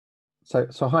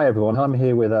So hi everyone. I'm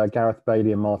here with Gareth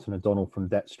Bailey and Martin O'Donnell from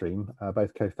Debtstream,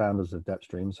 both co-founders of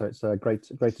Debtstream. So it's great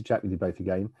to chat with you both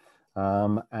again.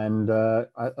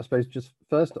 I suppose just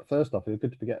first off, it's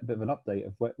good to get a bit of an update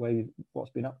of what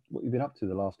you've been up to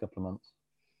the last couple of months.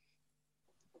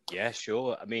 Yeah,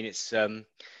 sure. I mean,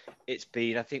 it's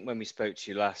been. I think when we spoke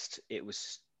to you last, it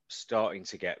was starting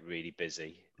to get really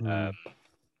busy. Mm.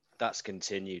 That's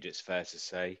continued, it's fair to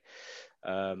say.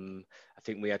 I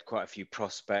think we had quite a few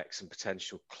prospects and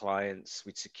potential clients.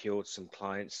 We'd secured some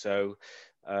clients. So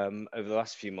over the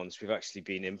last few months, we've actually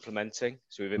been implementing.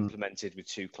 So we've implemented with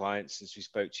two clients since we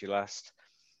spoke to you last.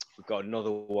 We've got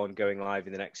another one going live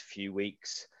in the next few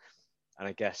weeks. And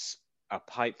I guess our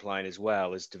pipeline as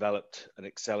well has developed and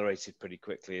accelerated pretty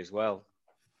quickly as well.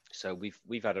 So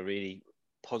we've had a really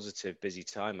positive, busy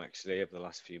time actually over the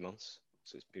last few months.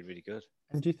 So it's been really good.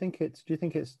 And do you think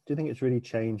it's really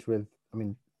changed with? I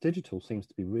mean, digital seems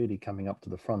to be really coming up to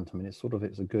the front. I mean, it's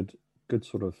a good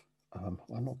sort of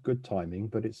well, not good timing,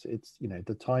 but it's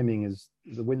the timing is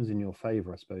the wins in your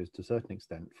favor, I suppose, to a certain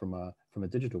extent from a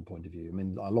digital point of view. I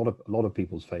mean, a lot of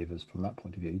people's favors from that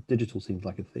point of view. Digital seems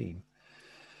like a theme.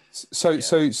 So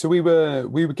we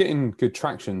were getting good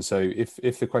traction. So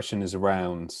if the question is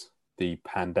around the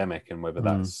pandemic and whether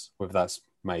that's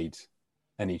made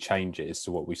any changes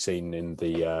to what we've seen in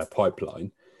the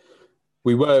pipeline,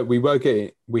 we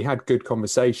had good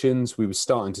conversations. We were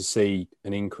starting to see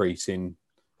an increase in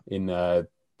the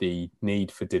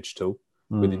need for digital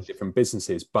within different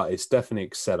businesses, but it's definitely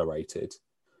accelerated.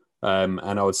 And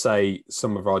I would say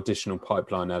some of our additional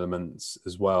pipeline elements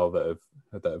as well that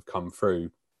have come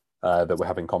through, that we're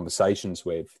having conversations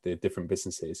with the different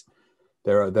businesses.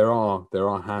 There are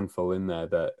a handful in there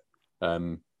that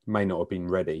may not have been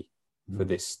ready for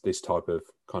this type of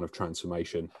kind of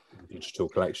transformation, digital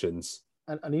collections.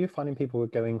 And are you finding people are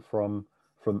going from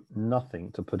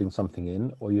nothing to putting something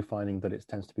in, or are you finding that it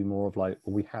tends to be more of like,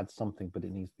 well, we had something, but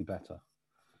it needs to be better?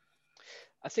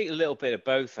 I think a little bit of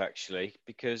both actually,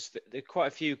 because there are quite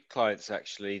a few clients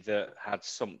actually that had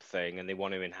something and they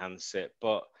want to enhance it,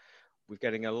 but we're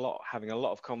having a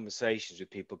lot of conversations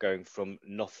with people going from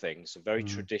nothing, so very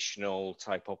traditional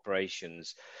type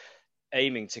operations,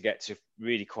 aiming to get to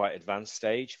really quite advanced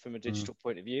stage from a digital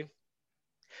point of view.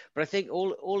 But I think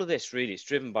all of this really is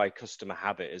driven by customer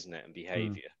habit, isn't it, and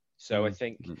behavior. So I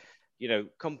think,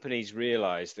 companies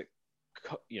realize that,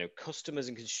 customers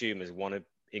and consumers want to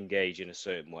engage in a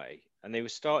certain way. And they were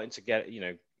starting to get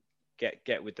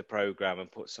with the program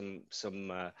and put some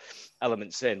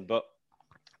elements in. But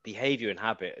behavior and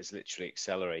habit has literally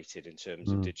accelerated in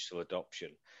terms of digital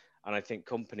adoption. And I think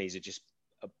companies are just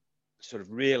sort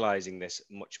of realizing this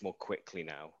much more quickly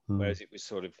now, whereas it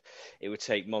would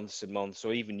take months and months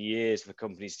or even years for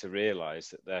companies to realize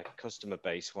that their customer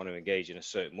base want to engage in a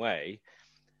certain way.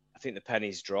 I think the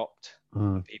penny's dropped.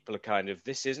 And people are kind of,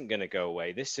 this isn't going to go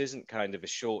away. This isn't kind of a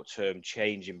short-term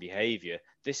change in behavior.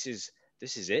 This is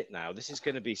it now. This is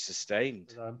going to be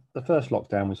sustained. The first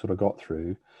lockdown we sort of got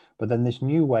through, but then this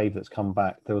new wave that's come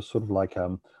back, there was sort of like, I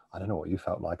don't know what you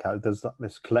felt like. There's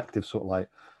this collective sort of like,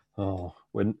 oh,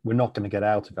 we're not going to get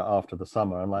out of it after the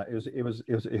summer, and like it was.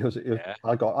 Yeah.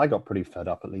 I got pretty fed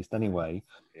up, at least anyway.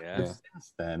 Yeah. But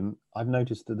since then, I've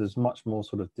noticed that there's much more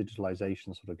sort of digitalization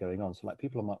sort of going on. So like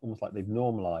people are almost like they've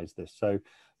normalized this. So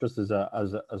just as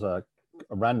a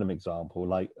random example,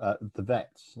 like the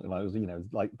vets,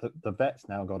 like the vets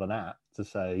now got an app to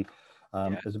say.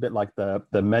 It's a bit like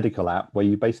the medical app where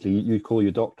you call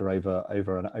your doctor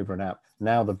over an app.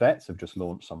 Now the vets have just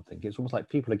launched something. It's almost like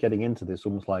people are getting into this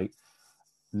almost like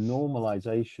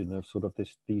normalization of sort of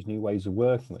these new ways of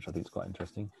working, which I think is quite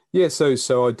interesting. Yeah, so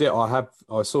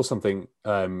I saw something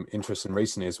interesting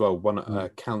recently as well. One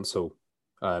council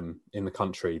in the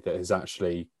country that has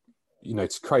actually,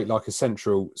 to create like a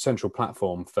central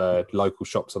platform for local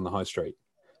shops on the high street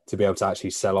to be able to actually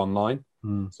sell online.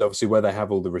 So obviously where they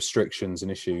have all the restrictions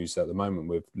and issues at the moment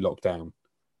with lockdown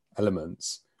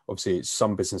elements, obviously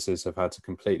some businesses have had to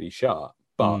completely shut,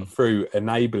 but through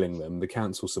enabling them, the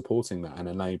council supporting that and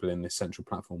enabling this central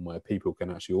platform where people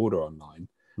can actually order online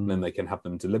and then they can have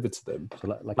them delivered to them.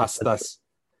 So like that's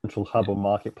central hub or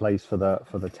marketplace for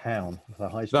the town, for the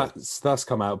high street. That's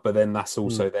come out, but then that's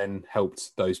also then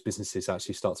helped those businesses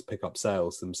actually start to pick up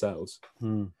sales themselves.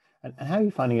 And how are you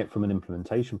finding it from an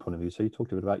implementation point of view? So you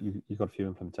talked a bit about you've got a few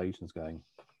implementations going.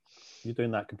 You're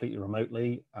doing that completely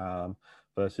remotely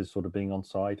versus sort of being on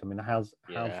site. I mean, how's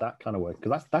that kind of work?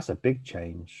 Because that's a big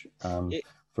change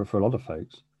for a lot of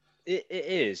folks. It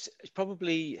is. It's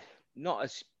probably not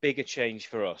as big a change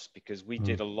for us because we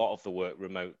did a lot of the work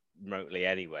remotely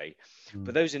anyway.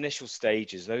 But those initial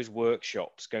stages, those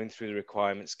workshops, going through the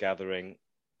requirements gathering,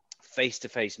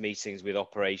 face-to-face meetings with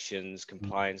operations,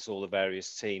 compliance, all the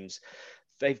various teams,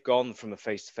 they've gone from a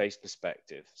face-to-face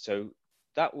perspective. So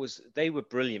they were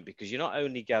brilliant, because you're not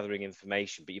only gathering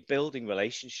information, but you're building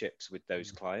relationships with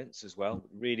those clients as well.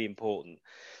 Really important.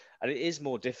 And it is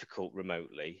more difficult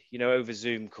remotely, over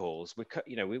Zoom calls. We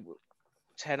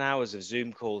 10 hours of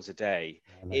Zoom calls a day.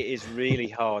 It is really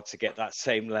hard to get that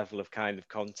same level of kind of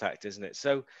contact, isn't it?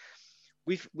 So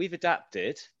we've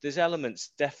adapted. There's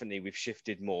elements definitely we've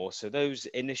shifted more. So those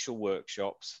initial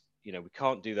workshops, we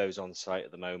can't do those on site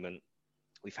at the moment.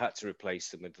 We've had to replace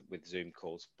them with Zoom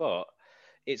calls, but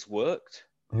it's worked.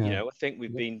 I think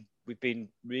we've been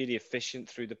really efficient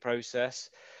through the process.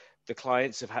 The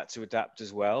clients have had to adapt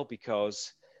as well,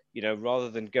 because rather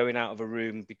than going out of a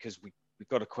room because we've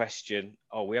got a question,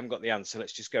 we haven't got the answer,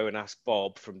 let's just go and ask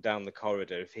Bob from down the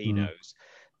corridor if he knows.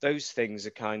 Those things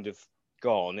are kind of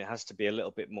gone. It has to be a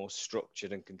little bit more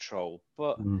structured and controlled.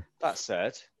 But that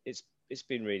said, it's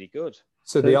been really good.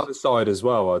 So the other side as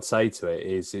well, I'd say to it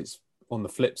is, it's on the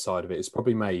flip side of it, it's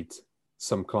probably made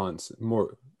some clients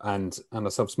more and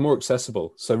ourselves more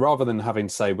accessible. So rather than having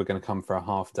to say we're going to come for a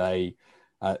half day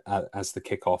as the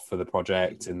kickoff for the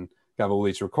project and have all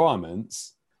these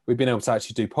requirements, we've been able to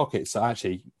actually do pockets. So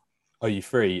actually, are you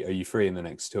free in the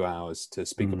next 2 hours to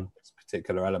speak about this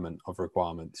particular element of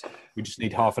requirements? We just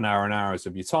need half an hour and hours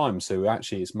of your time. So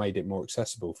actually, it's made it more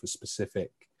accessible for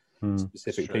specific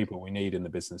people we need in the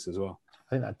business as well.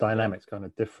 I think that dynamic's kind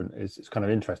of different. It's kind of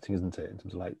interesting, isn't it, in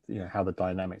terms of how the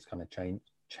dynamics kind of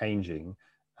changing,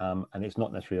 and it's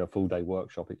not necessarily a full day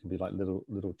workshop. It can be like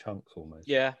little chunks almost.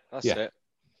 Yeah, that's it.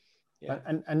 Yeah.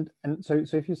 And so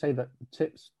if you say that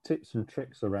tips and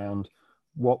tricks around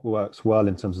what works well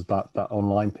in terms of that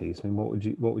online piece, I mean, what do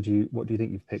you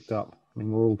think you've picked up? I mean,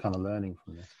 we're all kind of learning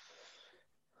from this.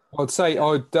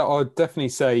 I'd definitely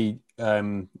say,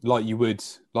 like you would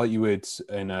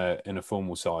in a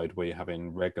formal side where you're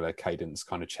having regular cadence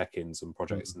kind of check-ins and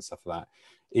projects and stuff like that,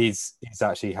 is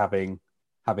actually having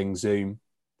Zoom,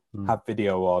 have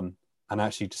video on, and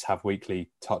actually just have weekly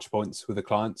touch points with the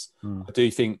clients. I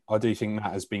do think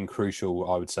that has been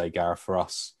crucial, I would say, Gareth, for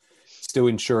us. Still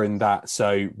ensuring that,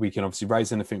 so we can obviously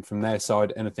raise anything from their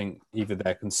side, anything either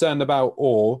they're concerned about,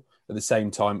 or at the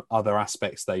same time, other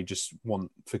aspects they just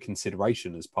want for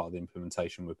consideration as part of the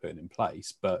implementation we're putting in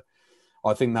place. But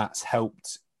I think that's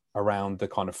helped around the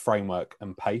kind of framework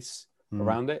and pace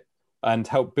around it, and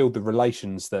help build the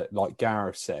relations that, like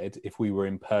Gareth said, if we were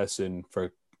in person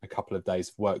for a couple of days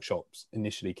of workshops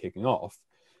initially kicking off,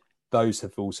 those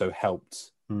have also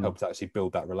helped actually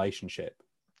build that relationship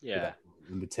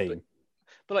in the team.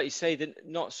 But like you say, they're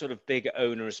not sort of big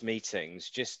onerous meetings,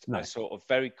 just a sort of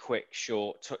very quick,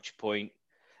 short touch point,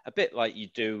 a bit like you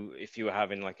do if you were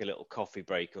having like a little coffee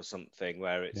break or something,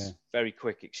 where it's very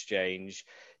quick exchange,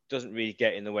 doesn't really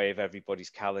get in the way of everybody's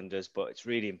calendars, but it's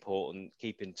really important.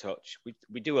 Keep in touch.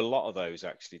 We do a lot of those,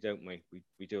 actually, don't we?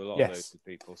 We do a lot of those with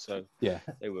people, so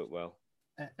they work well.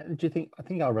 Do you think? I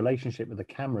think our relationship with the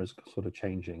camera is sort of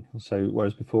changing. So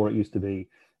whereas before it used to be,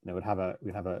 we'd have a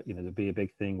there'd be a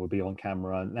big thing, we'll be on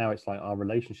camera, and now it's like our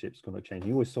relationship's going to change.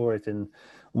 You always saw it in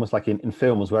almost like in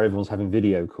films where everyone's having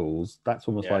video calls. That's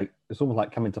almost like it's almost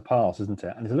like coming to pass, isn't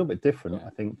it? And it's a little bit different, I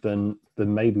think, than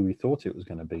maybe we thought it was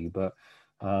going to be. But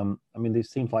I mean, it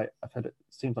seems like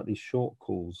these short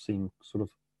calls seem sort of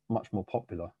much more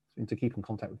popular to keep in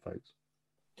contact with folks.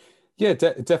 Yeah,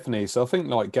 definitely. So I think,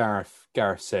 like Gareth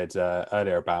said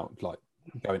earlier about like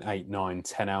going 8, 9,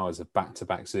 10 hours of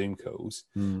back-to-back Zoom calls.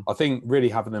 I think really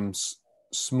having them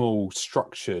small,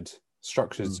 structured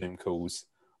Zoom calls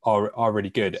are really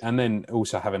good, and then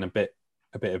also having a bit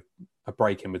of a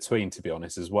break in between, to be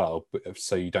honest, as well,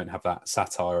 so you don't have that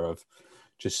satire of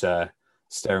just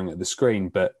staring at the screen.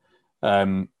 But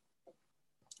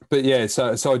yeah,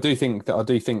 so I do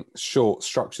think short,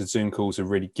 structured Zoom calls are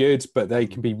really good, but they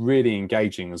can be really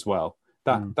engaging as well.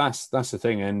 That's the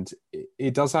thing, and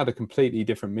it does add a completely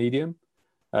different medium.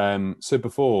 So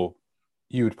before,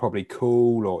 you would probably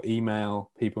call or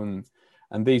email people,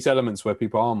 and these elements where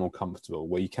people are more comfortable,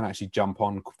 where you can actually jump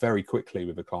on very quickly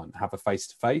with a client, have a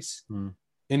face-to-face.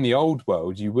 In the old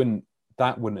world,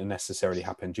 that wouldn't have necessarily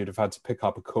happened. You'd have had to pick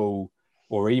up a call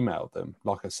or email them,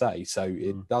 like I say. So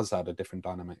it does add a different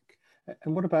dynamic.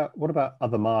 And what about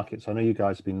other markets? I know you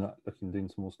guys have been doing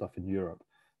some more stuff in Europe.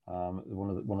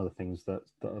 One of the things that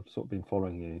I've sort of been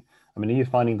following you. I mean, are you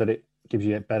finding that it gives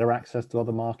you better access to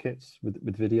other markets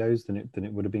with videos than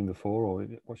it would have been before, or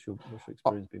what's your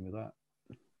experience been with that?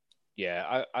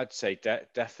 Yeah, I'd say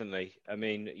definitely. I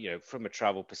mean, from a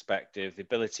travel perspective, the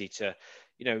ability to,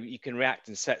 you can react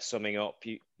and set something up.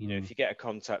 If you get a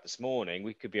contact this morning,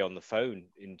 we could be on the phone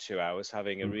in 2 hours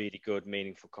having a really good,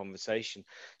 meaningful conversation.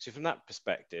 So from that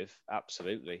perspective,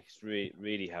 absolutely, it's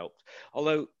really helped.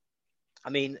 Although, I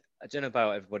mean, I don't know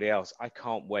about everybody else. I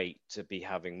can't wait to be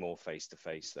having more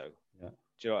face-to-face, though. Yeah.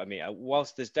 Do you know what I mean?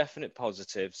 Whilst there's definite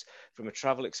positives from a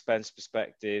travel expense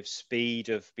perspective, speed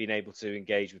of being able to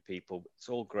engage with people, it's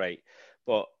all great.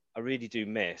 But I really do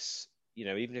miss,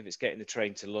 even if it's getting the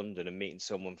train to London and meeting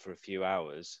someone for a few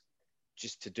hours,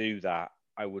 just to do that,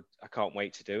 I can't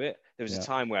wait to do it. There was a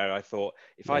time where I thought,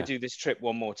 if I do this trip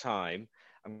one more time,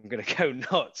 I'm going to go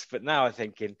nuts. But now I'm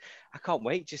thinking, I can't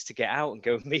wait just to get out and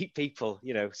go and meet people,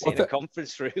 sit in a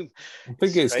conference room. I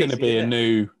think it's going to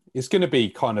be it's going to be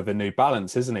kind of a new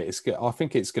balance, isn't it? I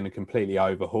think it's going to completely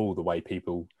overhaul the way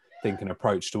people think and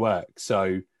approach to work.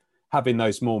 So having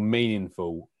those more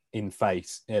meaningful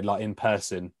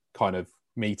in-person kind of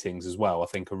meetings as well, I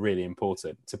think are really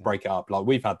important to break it up. Like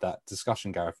we've had that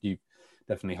discussion, Gareth. You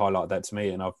definitely highlighted that to me,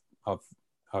 and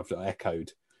I've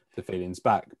echoed the feelings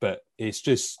back. But it's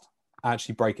just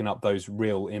actually breaking up those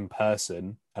real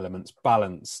in-person elements,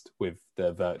 balanced with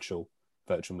the virtual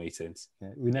meetings.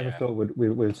 Yeah, we never thought we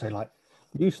would say like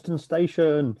Euston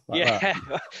Station. Like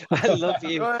that. I love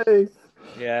you. Hey.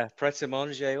 Yeah, Pret a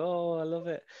Manger. Oh, I love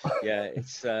it. Yeah,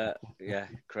 it's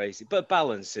crazy, but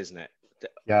balance, isn't it?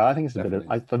 Yeah, I think it's a bit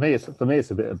of, for me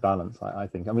it's a bit of balance. I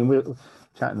think. I mean, we were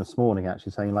chatting this morning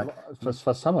actually saying like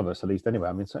for some of us at least anyway.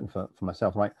 I mean, certainly for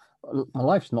myself, like my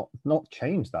life's not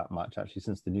changed that much actually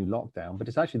since the new lockdown, but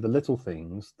it's actually the little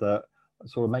things that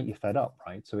sort of make you fed up,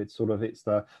 right? So it's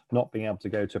the not being able to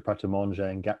go to Pret a Manger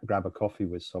and grab a coffee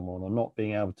with someone, or not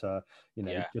being able to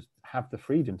just have the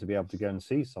freedom to be able to go and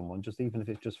see someone, just even if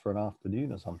it's just for an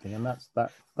afternoon or something. And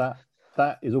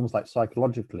that is almost like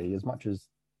psychologically, as much as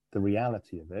the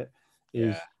reality of it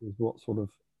is what sort of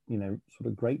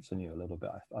grates on you a little bit.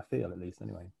 I feel, at least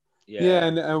anyway. Yeah,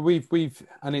 and we've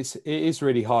and it is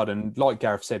really hard. And like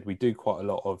Gareth said, we do quite a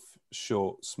lot of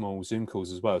short, small Zoom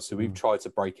calls as well. So we've tried to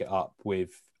break it up with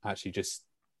actually just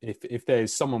if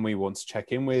there's someone we want to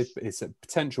check in with, it's a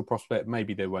potential prospect.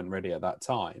 Maybe they weren't ready at that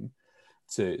time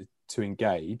to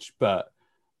engage, but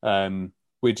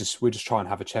we just try and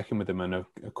have a check in with them and a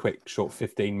quick, short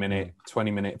 15-minute,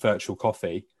 20-minute virtual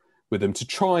coffee with them to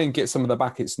try and get some of the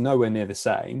back. It's nowhere near the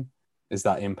same as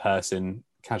that in-person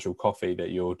casual coffee that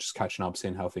you're just catching up,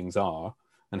 seeing how things are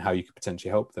and how you could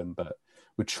potentially help them. But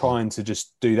we're trying to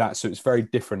just do that so it's very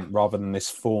different rather than this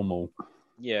formal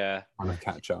kind of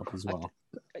catch up as well.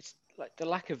 It's like the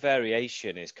lack of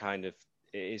variation is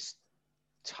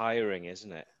tiring,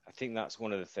 isn't it? I think that's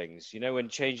one of the things, when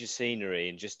change of scenery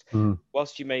and just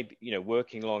whilst you may be,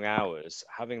 working long hours,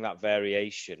 having that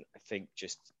variation, I think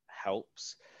just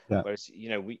helps. Whereas,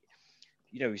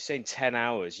 you're saying 10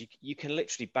 hours, you can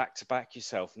literally back to back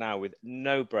yourself now with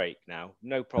no break now,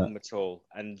 no problem at all.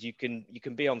 And you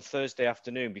can be on Thursday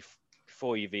afternoon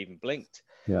before you've even blinked.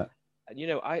 Yeah.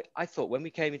 And, I thought when we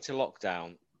came into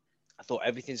lockdown, I thought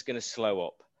everything's going to slow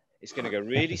up. It's going to go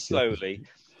really slowly.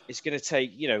 It's going to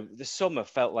take, the summer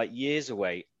felt like years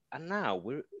away. And now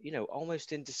we're,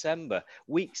 almost in December.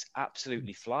 Weeks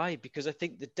absolutely fly because I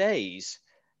think the days,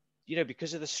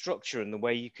 because of the structure and the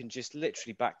way you can just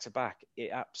literally back to back,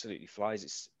 it absolutely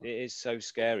flies. It is so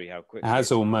scary how quickly it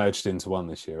has all merged into one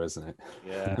this year, hasn't it?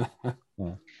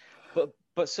 Yeah.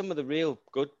 But some of the real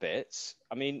good bits,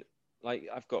 I mean, like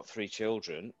I've got 3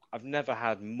 children. I've never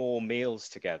had more meals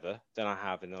together than I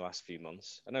have in the last few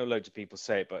months. I know loads of people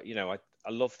say it, but I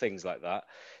love things like that.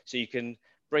 So you can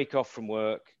break off from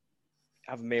work,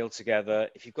 have a meal together.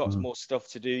 If you've got more stuff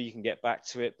to do, you can get back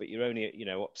to it, but you're only,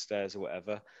 upstairs or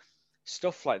whatever.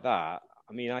 Stuff like that,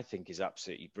 I mean, I think is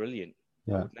absolutely brilliant.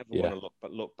 I would never want to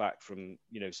look back from,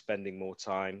 spending more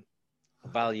time,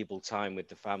 valuable time with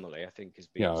the family, I think has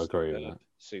been I agree with that.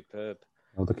 Superb.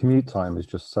 Well, the commute time is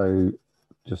just so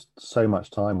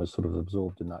much time was sort of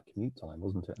absorbed in that commute time,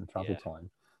 wasn't it? And travel time.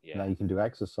 Yeah. Now you can do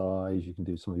exercise, you can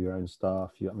do some of your own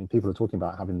stuff. People are talking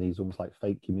about having these almost like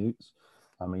fake commutes.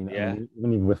 I mean,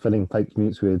 when we're filling fake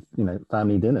commutes with,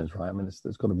 family dinners, right? I mean, it's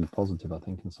got to be positive, I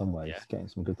think, in some ways, getting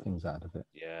some good things out of it.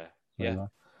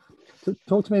 So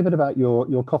talk to me a bit about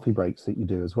your coffee breaks that you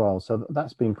do as well. So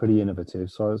that's been pretty innovative.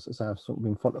 So I've sort of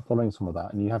been following some of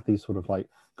that, and you have these sort of like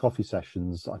coffee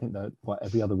sessions. I think they're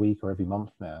every other week or every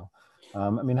month now. I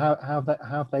mean, how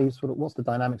have they sort of, what's the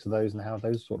dynamics of those and how have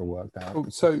those sort of worked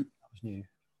out? So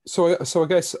I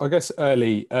guess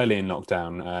early in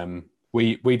lockdown,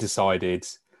 we decided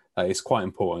it's quite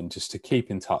important just to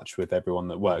keep in touch with everyone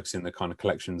that works in the kind of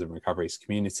collections and recoveries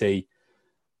community.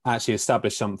 actually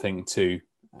establish something to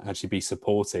actually be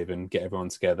supportive and get everyone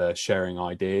together, sharing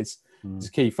ideas is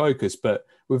a key focus. But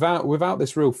without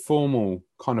this real formal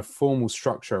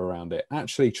structure around it,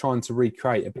 actually trying to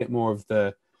recreate a bit more of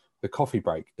the coffee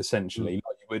break, essentially,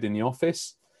 like you would in the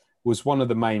office, was one of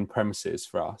the main premises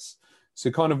for us. So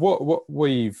kind of what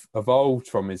we've evolved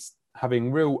from is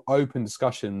having real open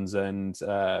discussions, and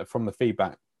from the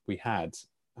feedback we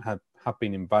have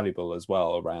been invaluable as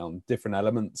well around different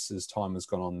elements as time has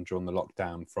gone on during the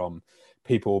lockdown, from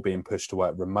people being pushed to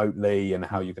work remotely and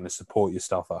how you're going to support your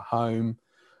staff at home,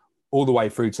 all the way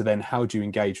through to then how do you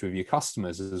engage with your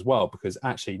customers as well, because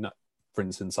actually, for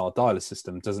instance, our dialer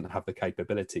system doesn't have the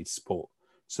capability to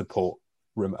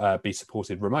be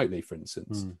supported remotely, for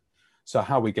instance. So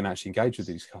how are we going to actually engage with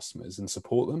these customers and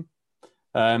support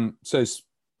them?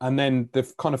 And then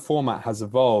the kind of format has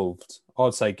evolved.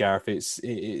 I'd say, Gareth, it's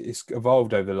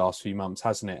evolved over the last few months,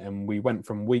 hasn't it? And we went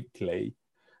from weekly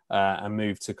and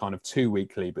moved to kind of 2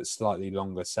 weekly, but slightly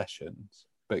longer sessions,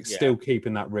 but still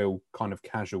keeping that real kind of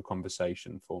casual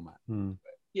conversation format.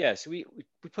 Yeah, so we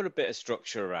put a bit of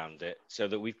structure around it so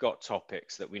that we've got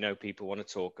topics that we know people want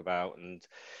to talk about, and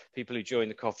people who join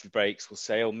the coffee breaks will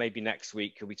say, oh, maybe next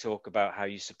week could we talk about how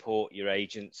you support your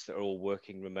agents that are all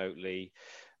working remotely,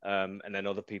 and then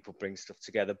other people bring stuff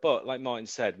together. But like Martin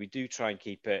said, we do try and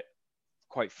keep it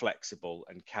quite flexible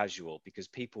and casual, because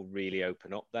people really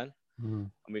open up then. And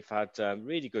we've had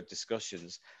really good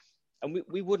discussions, and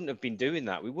we wouldn't have been doing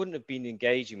that. We wouldn't have been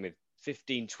engaging with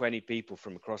 15, 20 people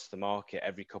from across the market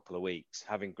every couple of weeks,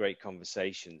 having great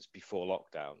conversations before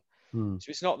lockdown. So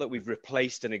it's not that we've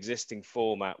replaced an existing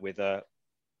format with a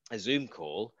Zoom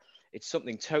call. It's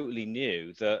something totally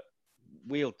new that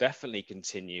we'll definitely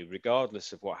continue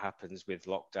regardless of what happens with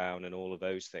lockdown and all of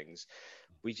those things.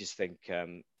 We just think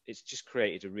it's just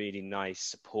created a really nice,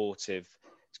 supportive,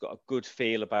 it's got a good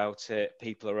feel about it.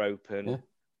 People are open,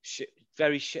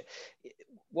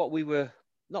 what we were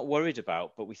not worried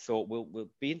about, but we thought we'll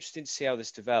be interesting to see how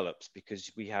this develops, because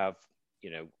we have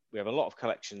a lot of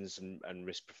collections and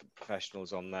risk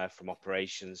professionals on there from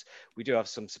operations. We do have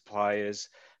some suppliers,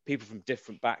 people from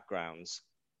different backgrounds,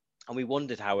 and we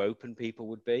wondered how open people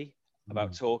would be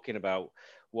about talking about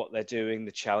what they're doing,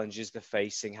 the challenges they're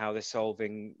facing, how they're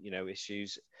solving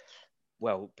issues.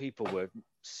 Well, people were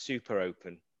super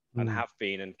open and have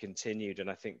been and continued, and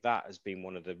I think that has been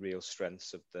one of the real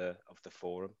strengths of the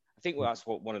forum. I think that's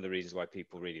one of the reasons why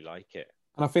people really like it.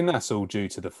 And I think that's all due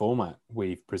to the format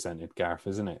we've presented, Gareth,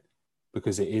 isn't it?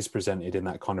 Because it is presented in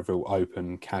that kind of real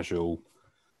open, casual,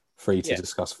 free to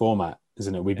discuss format,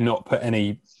 isn't it? We've not put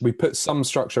we put some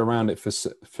structure around it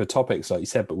for topics, like you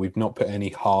said, but we've not put any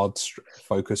hard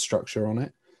focus structure on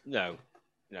it. No.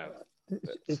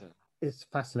 It's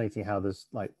fascinating how there's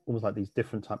almost like these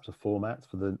different types of formats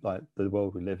for the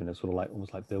world we live in. Is sort of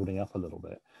almost like building up a little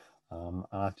bit. And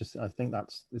I think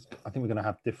we're going to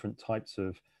have different types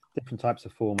of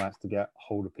formats to get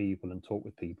hold of people and talk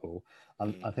with people.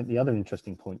 And I think the other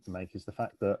interesting point to make is the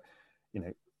fact that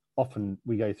often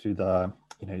we go through the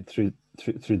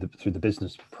through the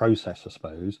business process, I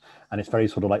suppose, and it's very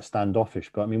sort of like standoffish.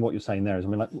 But I mean, what you're saying there is,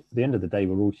 at the end of the day,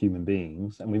 we're all human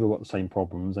beings and we've all got the same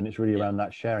problems, and it's really around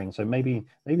that sharing. So maybe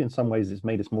in some ways it's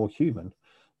made us more human,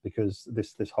 because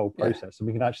this whole process, and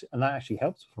we can that actually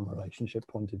helps from a relationship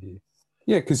point of view.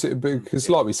 Yeah, because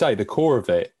like we say, the core of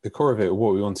it,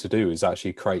 what we want to do is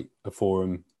actually create a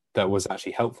forum that was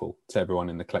actually helpful to everyone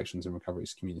in the collections and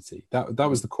recoveries community. That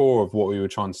was the core of what we were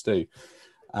trying to do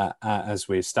as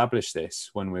we established this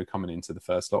when we were coming into the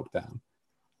first lockdown.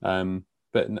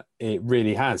 But it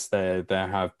really has. There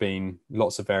have been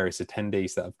lots of various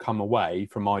attendees that have come away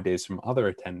from ideas from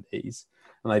other attendees,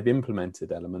 and they've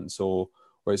implemented elements or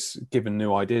it's given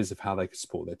new ideas of how they could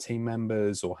support their team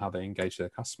members or how they engage their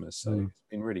customers. So it's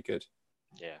been really good.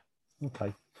 Yeah.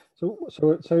 Okay. So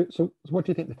what do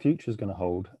you think the future is going to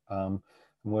hold?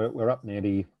 We're up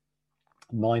nearly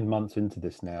 9 months into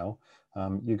this now.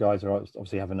 You guys are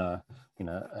obviously having a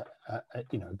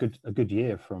good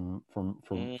year from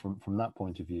that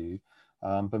point of view.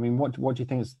 But I mean, what do you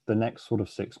think is the next sort of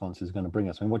 6 months is going to bring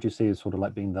us? I mean, what do you see as sort of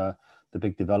like being the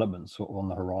big developments sort of on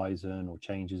the horizon, or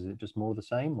changes? Is it just more of the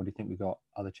same, or do you think we've got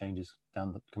other changes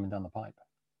coming down the pipe?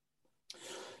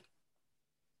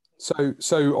 So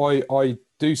I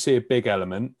do see a big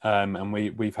element, and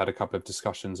we've had a couple of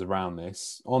discussions around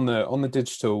this on the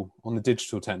digital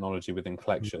technology within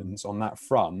collections. On that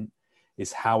front,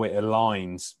 is how it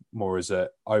aligns more as a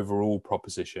overall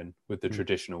proposition with the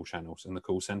traditional channels in the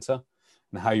call center,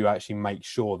 and how you actually make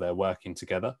sure they're working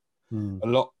together.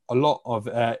 A lot of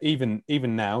even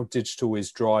now, digital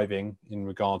is driving in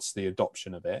regards to the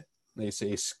adoption of it.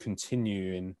 It's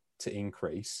continuing to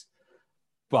increase,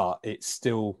 but it's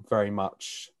still very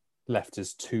much left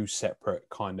as two separate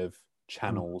kind of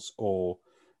channels or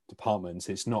departments.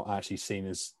 It's not actually seen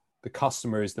as the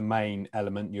customer is the main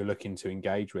element you're looking to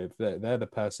engage with. They're the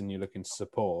person you're looking to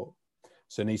support.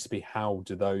 So it needs to be, how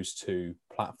do those two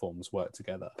platforms work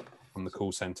together, from the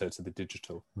call center to the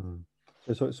digital?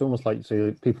 So it's almost like,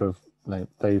 so people have,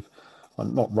 they've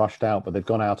not rushed out, but they've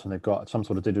gone out and they've got some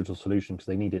sort of digital solution because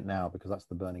they need it now, because that's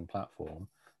the burning platform.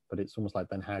 But it's almost like,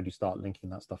 then how do you start linking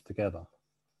that stuff together?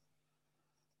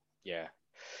 Yeah,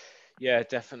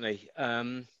 definitely.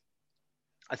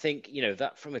 I think,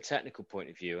 that from a technical point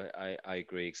of view, I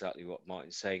agree exactly what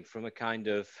Martin's saying. From a kind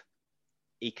of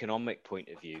economic point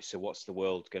of view, so what's the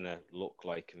world going to look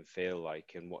like and feel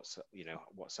like, and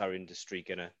what's our industry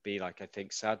going to be like? I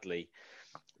think sadly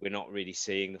we're not really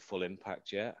seeing the full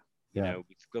impact yet.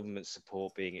 With government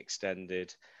support being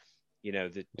extended,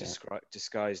 the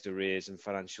disguised arrears and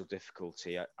financial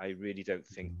difficulty, I really don't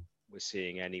think we're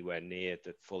seeing anywhere near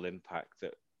the full impact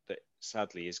that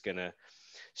sadly is going to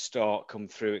come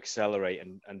through, accelerate,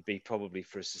 and be probably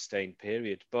for a sustained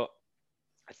period. But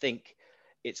I think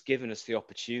it's given us the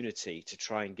opportunity to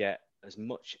try and get as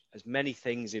many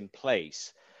things in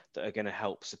place that are going to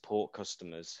help support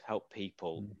customers, help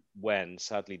people when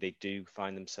sadly they do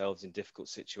find themselves in difficult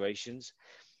situations.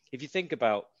 If you think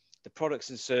about the products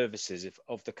and services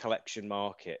of the collection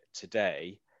market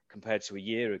today compared to a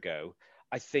year ago,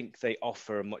 I think they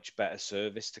offer a much better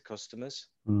service to customers.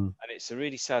 And it's a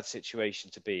really sad situation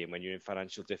to be in when you're in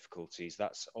financial difficulties.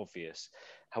 That's obvious.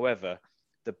 However,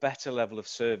 the better level of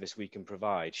service we can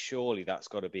provide, surely that's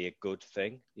got to be a good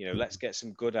thing. Let's get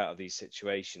some good out of these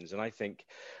situations. And I think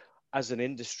as an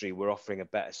industry, we're offering a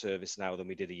better service now than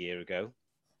we did a year ago.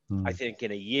 I think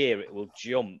in a year it will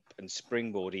jump and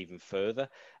springboard even further,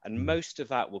 and most of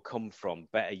that will come from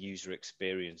better user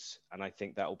experience. And I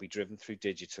think that will be driven through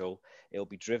digital. It'll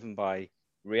be driven by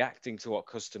reacting to what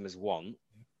customers want,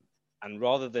 and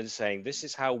rather than saying this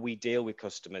is how we deal with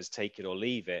customers, take it or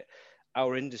leave it,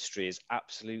 our industry is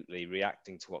absolutely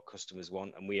reacting to what customers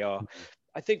want. And we are,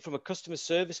 I think from a customer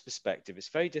service perspective, it's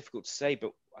very difficult to say,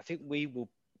 but I think we will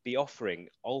be offering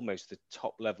almost the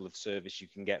top level of service you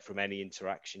can get from any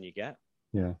interaction you get.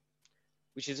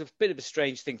 Which is a bit of a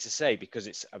strange thing to say because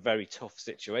it's a very tough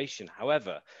situation.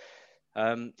 However,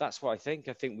 that's what I think.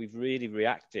 I think we've really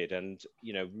reacted and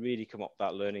really come up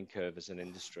that learning curve as an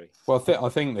industry. Well, I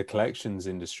think the collections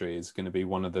industry is going to be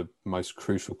one of the most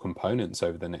crucial components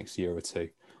over the next year or two.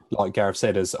 Like Gareth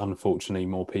said, as unfortunately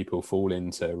more people fall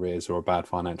into arrears or a bad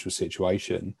financial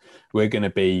situation, we're going to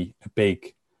be a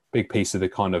big piece of the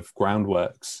kind of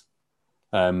groundworks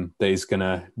that is going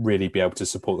to really be able to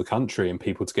support the country and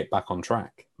people to get back on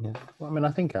track. Well, I mean,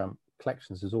 I think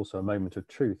collections is also a moment of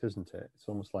truth, isn't it? It's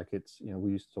almost like it's, we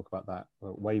used to talk about that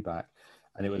way back,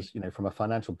 and it was, from a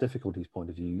financial difficulties point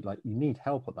of view, like you need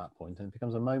help at that point, and it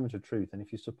becomes a moment of truth. And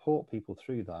if you support people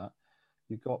through that,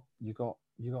 you got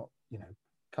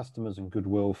customers and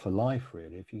goodwill for life,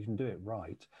 really, if you can do it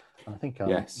right. And I think,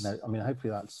 yes, I mean,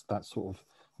 hopefully that's sort of,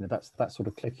 that's sort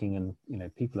of clicking,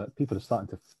 and people are starting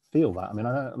to feel that. I mean,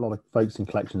 I know a lot of folks in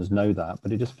collections know that,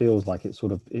 but it just feels like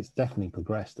it's definitely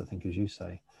progressed, I think, as you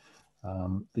say.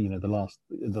 The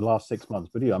last 6 months,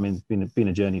 but I mean, it's been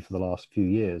a journey for the last few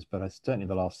years, but certainly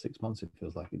the last 6 months it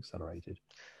feels like accelerated.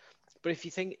 But if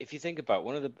you think about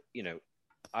one of the,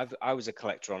 I was a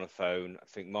collector on a phone. I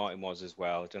think Martin was as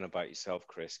well. I don't know about yourself,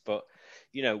 Chris, but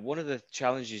one of the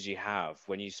challenges you have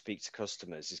when you speak to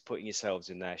customers is putting yourselves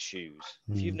in their shoes.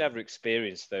 If you've never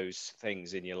experienced those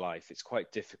things in your life, it's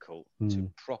quite difficult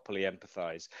to properly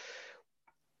empathize.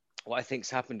 What I think's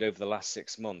happened over the last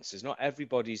 6 months is not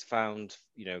everybody's found,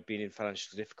 being in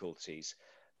financial difficulties,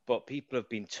 but people have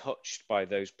been touched by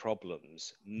those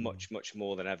problems much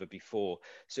more than ever before.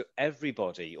 So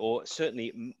everybody, or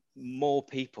certainly more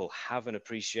people, have an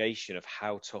appreciation of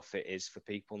how tough it is for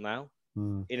people now,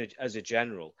 as a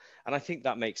general. And I think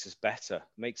that makes us better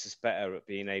at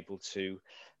being able to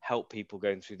help people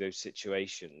going through those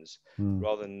situations,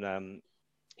 rather than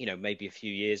maybe a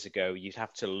few years ago you'd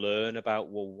have to learn about,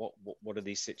 well, what are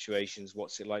these situations,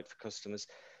 what's it like for customers.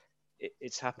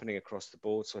 It's happening across the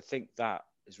board, so I think that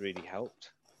has really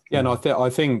helped. Yeah, and I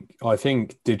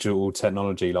think digital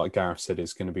technology, like Gareth said,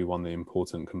 is going to be one of the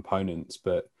important components.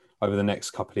 But over the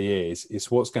next couple of years, it's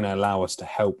what's going to allow us to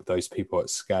help those people at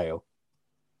scale.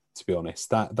 To be honest,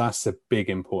 that's a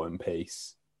big important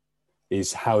piece.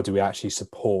 Is how do we actually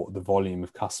support the volume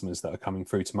of customers that are coming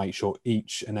through to make sure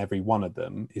each and every one of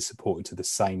them is supported to the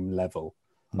same level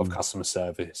of customer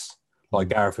service. Like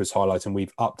Gareth was highlighting,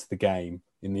 we've upped the game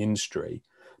in the industry,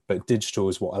 but digital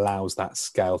is what allows that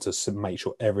scale to make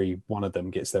sure every one of them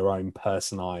gets their own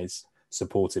personalized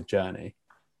supportive journey.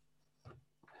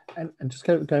 And just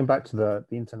going back to the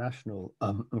international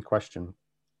question,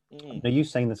 are you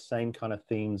saying the same kind of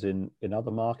themes in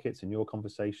other markets in your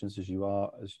conversations as you are?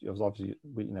 As obviously,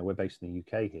 we're based in the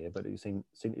UK here, but is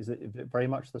it very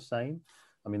much the same?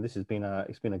 I mean, it's been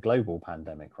a global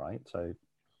pandemic, right? So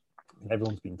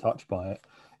everyone's been touched by it.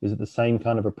 Is it the same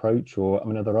kind of approach, or I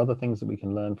mean, are there other things that we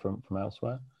can learn from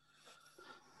elsewhere?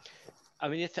 I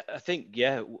mean, I think,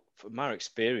 yeah, from our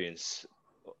experience,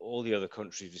 all the other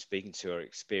countries we're speaking to are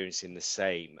experiencing the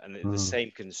same, and the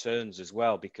same concerns as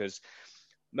well, because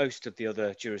most of the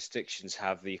other jurisdictions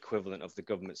have the equivalent of the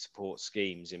government support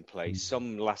schemes in place,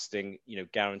 some lasting,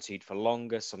 guaranteed for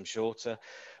longer, some shorter.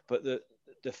 But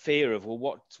the fear of,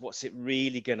 well, what's it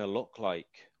really going to look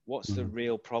like? What's the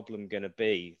real problem going to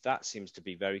be? That seems to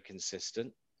be very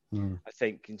consistent. I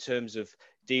think in terms of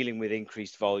dealing with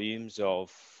increased volumes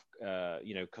of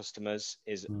customers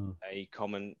is a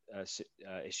common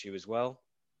issue as well.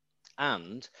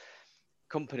 And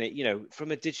company,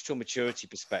 from a digital maturity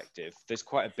perspective, there's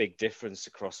quite a big difference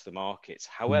across the markets.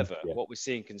 However, what we're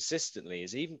seeing consistently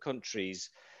is even countries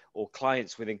or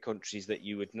clients within countries that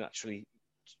you would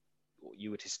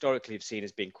historically have seen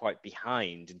as being quite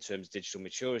behind in terms of digital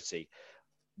maturity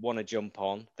want to jump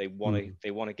on. They want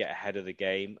to get ahead of the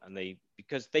game, and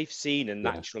because they've seen a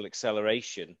natural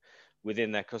acceleration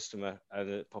within their customer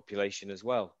population as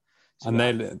well. So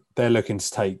and they're looking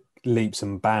to take leaps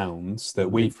and bounds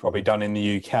that we've probably done in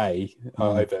the UK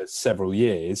over several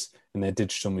years in their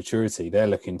digital maturity. They're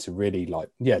looking to really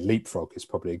leapfrog is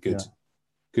probably a good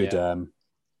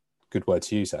word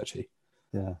to use, actually.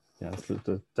 Yeah,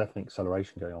 there's definitely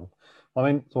acceleration going on. I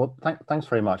mean, so thanks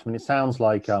very much. I mean, it sounds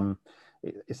like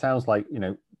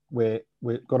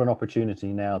we've got an opportunity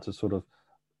now to sort of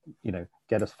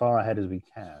get as far ahead as we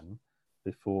can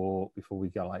before we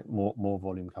get like more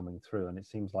volume coming through. And it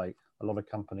seems like a lot of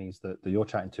companies that you're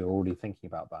chatting to are already thinking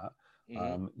about that.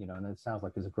 And it sounds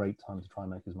like it's a great time to try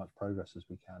and make as much progress as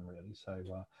we can, really.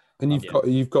 So and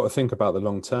you've got to think about the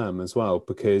long term as well,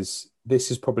 because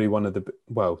this is probably one of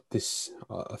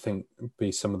I think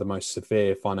be some of the most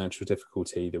severe financial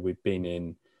difficulty that we've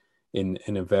been in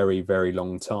a very, very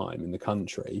long time in the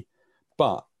country.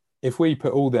 But if we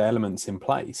put all the elements in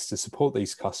place to support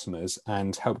these customers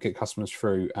and help get customers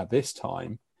through at this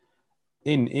time,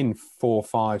 in 4,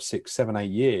 5, 6, 7, 8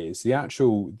 years, the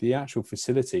actual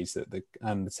facilities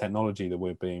and the technology that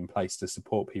will be in place to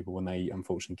support people when they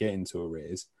unfortunately get into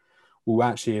arrears will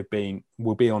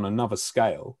be on another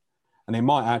scale, and it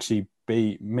might actually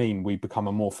mean we become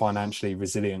a more financially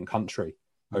resilient country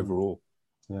overall.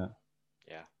 Yeah.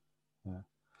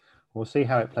 We'll see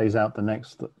how it plays out the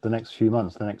next few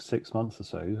months, the next 6 months or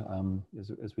so,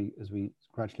 as we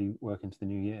gradually work into the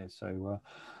new year. So,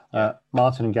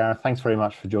 Martin and Gareth, thanks very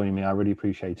much for joining me. I really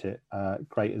appreciate it.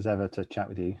 Great as ever to chat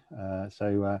with you.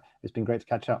 So it's been great to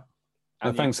catch up.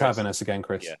 And thanks for having us again,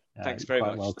 Chris. Yeah. Thanks very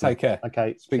much. Welcome. Take care.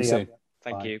 Okay. Speak soon.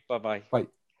 Thank you. Bye-bye. Bye.